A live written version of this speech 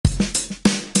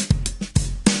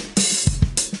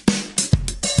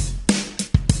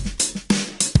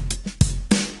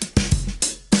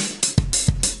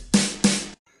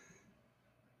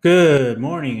Good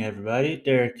morning, everybody.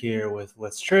 Derek here with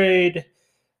Let's Trade.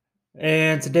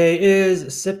 And today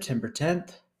is September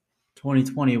 10th,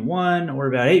 2021.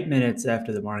 We're about 8 minutes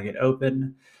after the market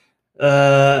open.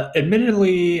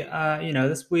 Admittedly,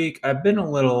 this week I've been a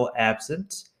little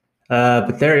absent,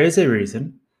 but there is a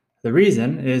reason. The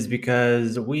reason is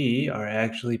because we are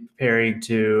actually preparing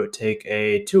to take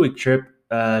a 2 week trip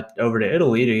over to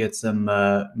Italy to get some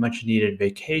much needed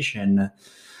vacation,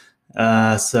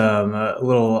 some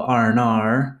little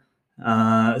R&R.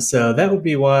 So that would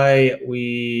be why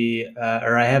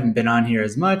I haven't been on here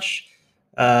as much.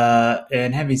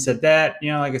 And having said that,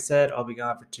 like I said, I'll be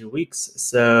gone for 2 weeks,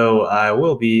 so I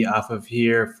will be off of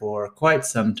here for quite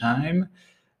some time.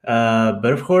 But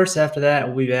of course, after that,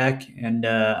 we'll be back, and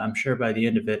I'm sure by the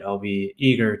end of it, I'll be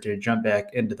eager to jump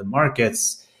back into the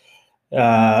markets.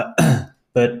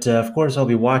 But of course, I'll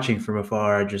be watching from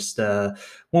afar. I just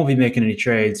won't be making any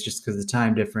trades just because the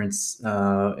time difference,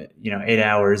 8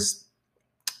 hours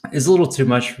is a little too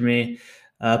much for me.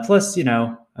 Plus, when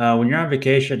you're on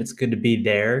vacation, it's good to be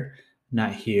there,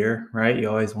 not here, right? You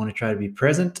always want to try to be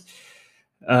present.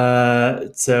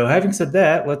 So having said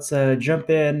that, let's jump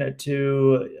in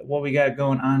to what we got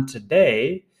going on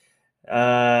today.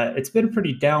 It's been a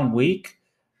pretty down week.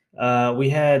 We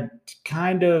had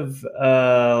kind of,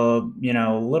 a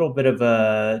little bit of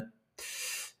a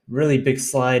really big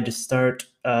slide to start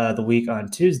the week on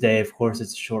Tuesday. Of course,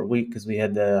 it's a short week because we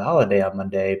had the holiday on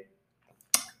Monday,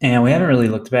 and we haven't really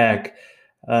looked back.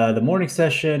 The morning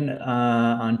session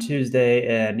on Tuesday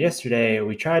and yesterday,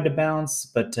 we tried to bounce,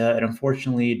 but it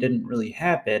unfortunately didn't really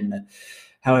happen.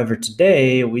 However,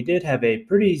 today we did have a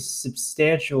pretty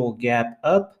substantial gap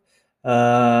up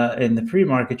in the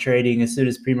pre-market trading as soon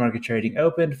as pre-market trading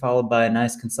opened, followed by a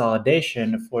nice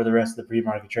consolidation for the rest of the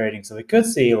pre-market trading. So we could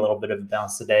see a little bit of a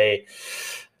bounce today.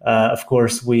 Of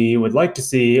course, we would like to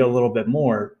see a little bit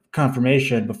more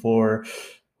confirmation before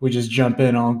we just jump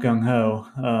in all gung-ho.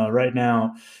 Right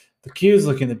now, the Q is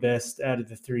looking the best out of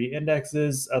the three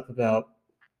indexes, up about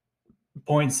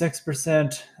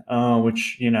 0.6%,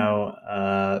 which,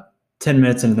 10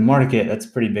 minutes into the market, that's a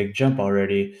pretty big jump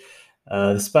already.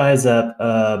 The SPY is up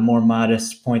more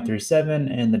modest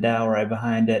 0.37, and the Dow right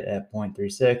behind it at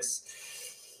 0.36.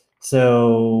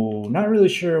 So not really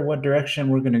sure what direction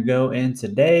we're going to go in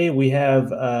today. We have,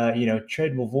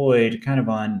 tradable void kind of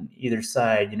on either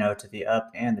side, to the up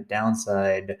and the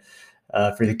downside.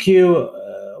 For the Q,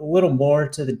 a little more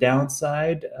to the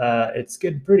downside. It's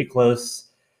getting pretty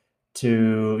close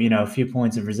to, a few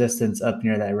points of resistance up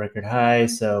near that record high.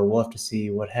 So we'll have to see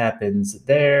what happens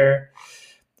there.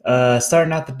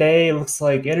 Starting out the day, looks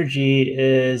like energy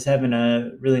is having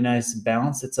a really nice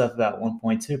bounce. It's up about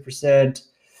 1.2%,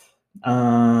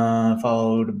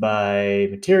 followed by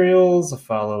materials,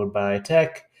 followed by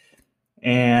tech.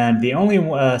 And the only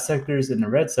sectors in the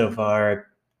red so far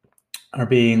are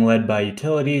being led by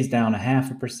utilities, down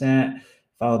 0.5%,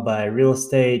 followed by real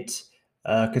estate,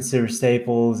 consumer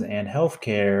staples, and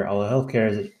healthcare, although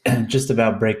healthcare is just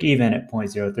about break even at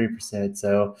 0.03%.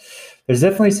 So there's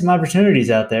definitely some opportunities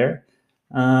out there.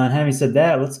 And having said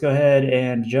that, let's go ahead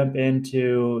and jump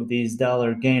into these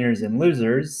dollar gainers and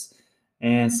losers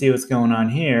and see what's going on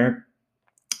here.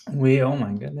 Oh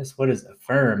my goodness, what is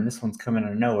Affirm? This one's coming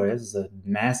out of nowhere. This is a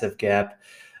massive gap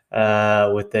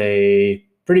with a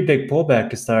pretty big pullback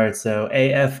to start. So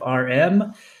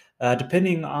AFRM,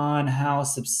 depending on how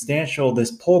substantial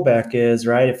this pullback is,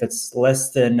 right? If it's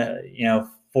less than,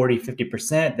 40,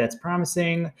 50%, that's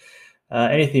promising.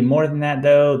 Anything more than that,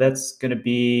 though, that's going to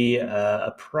be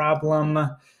a problem.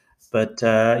 But,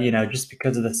 just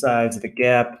because of the size of the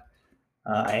gap,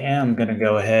 I am going to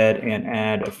go ahead and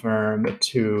add Affirm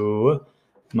to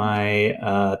my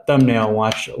thumbnail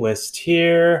watch list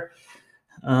here.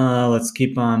 Let's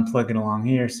keep on plugging along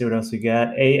here, see what else we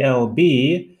got.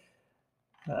 ALB,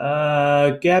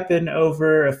 gapping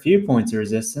over a few points of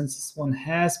resistance. This one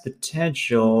has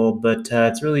potential, but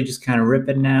it's really just kind of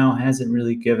ripping now. Hasn't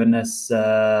really given us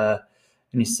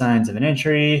any signs of an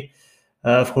entry.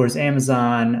 Of course,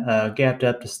 Amazon gapped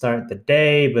up to start the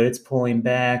day, but it's pulling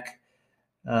back.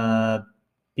 BNTX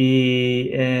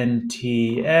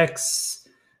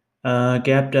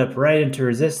gapped up right into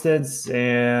resistance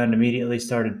and immediately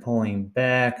started pulling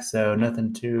back, so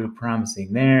nothing too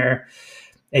promising there.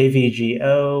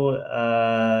 AVGO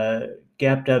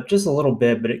gapped up just a little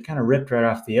bit, but it kind of ripped right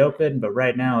off the open, but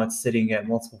right now it's sitting at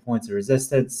multiple points of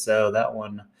resistance, so that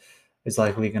one is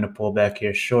likely going to pull back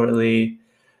here shortly.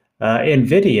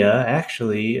 NVIDIA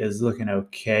actually is looking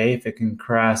okay. If it can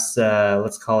cross,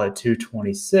 let's call it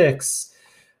 226,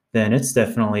 then it's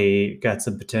definitely got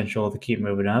some potential to keep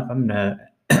moving up. I'm going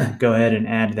to go ahead and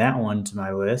add that one to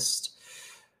my list.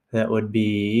 That would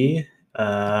be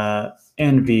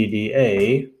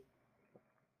NVDA.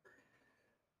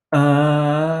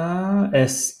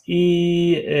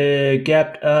 SE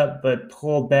gapped up but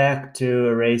pulled back to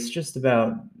erase just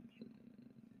about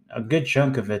a good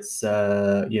chunk of its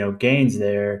gains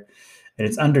there, and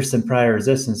it's under some prior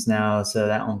resistance now, so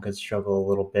that one could struggle a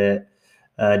little bit.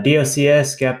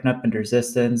 DOCS gapping up into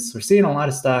resistance. We're seeing a lot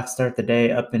of stocks start the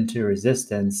day up into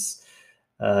resistance.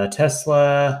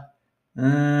 Tesla,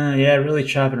 yeah, really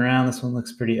chopping around. This one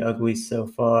looks pretty ugly so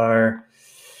far.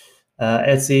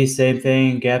 Etsy, same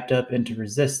thing, gapped up into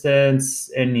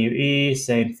resistance. NUE,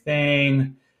 same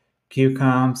thing.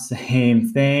 QCOM, same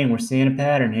thing. We're seeing a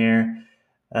pattern here.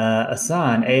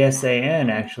 Asan, ASAN,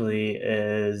 actually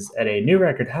is at a new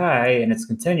record high, and it's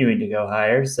continuing to go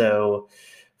higher. So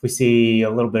if we see a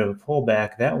little bit of a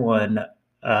pullback, that one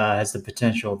has the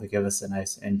potential to give us a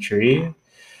nice entry.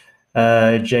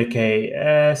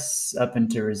 JKS up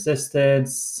into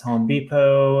resistance. Home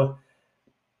Depot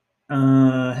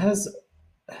has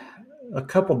a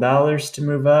couple dollars to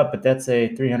move up, but that's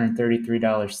a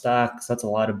 $333 stock. So that's a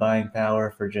lot of buying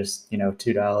power for just,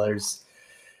 $2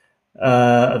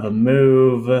 of a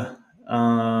move.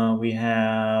 We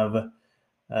have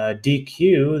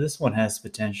DQ. This one has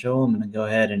potential. I'm going to go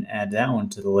ahead and add that one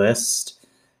to the list.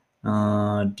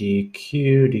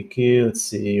 DQ. Let's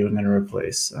see. We're going to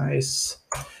replace ICE.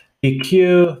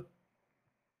 DQ.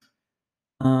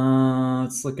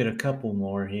 Let's look at a couple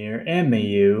more here.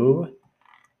 MAU.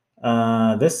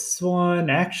 This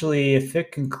one actually, if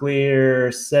it can clear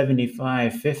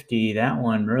 75.50, that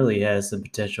one really has the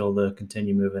potential to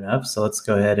continue moving up. So let's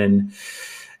go ahead and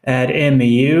add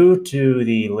MAU to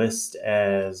the list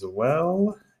as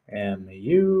well.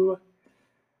 MAU.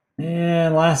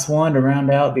 And last one to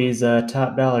round out these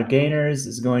top dollar gainers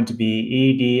is going to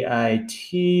be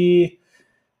EDIT.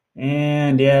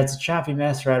 And yeah, it's a choppy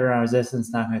mess right around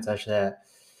resistance. Not going to touch that.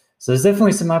 So there's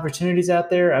definitely some opportunities out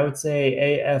there. I would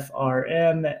say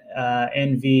AFRM,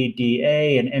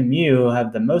 NVDA, and MU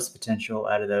have the most potential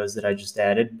out of those that I just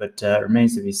added, but it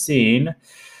remains to be seen.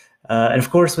 And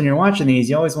of course, when you're watching these,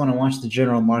 you always want to watch the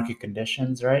general market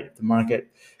conditions, right? If the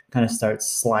market kind of starts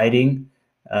sliding,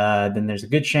 then there's a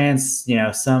good chance,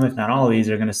 some, if not all of these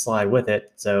are going to slide with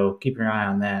it. So keep your eye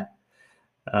on that.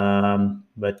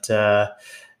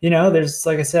 There's,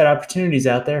 like I said, opportunities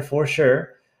out there for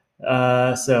sure.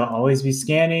 So always be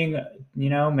scanning,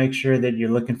 make sure that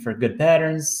you're looking for good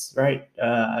patterns, right?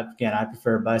 Again, I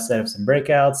prefer buy setups and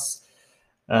breakouts.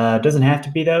 It doesn't have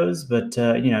to be those, but,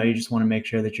 you just want to make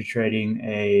sure that you're trading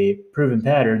a proven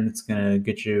pattern that's going to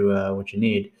get you what you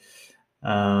need.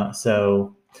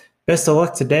 So best of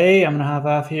luck today. I'm going to hop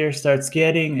off here, start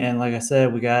scanning. And like I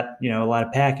said, we got, a lot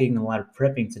of packing and a lot of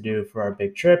prepping to do for our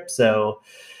big trip. So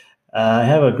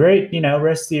have a great,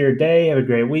 rest of your day. Have a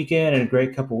great weekend and a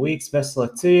great couple weeks. Best of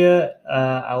luck to you.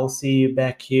 I will see you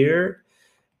back here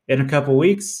in a couple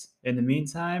weeks. In the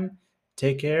meantime,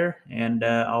 take care and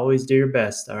always do your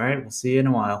best. All right. We'll see you in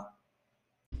a while.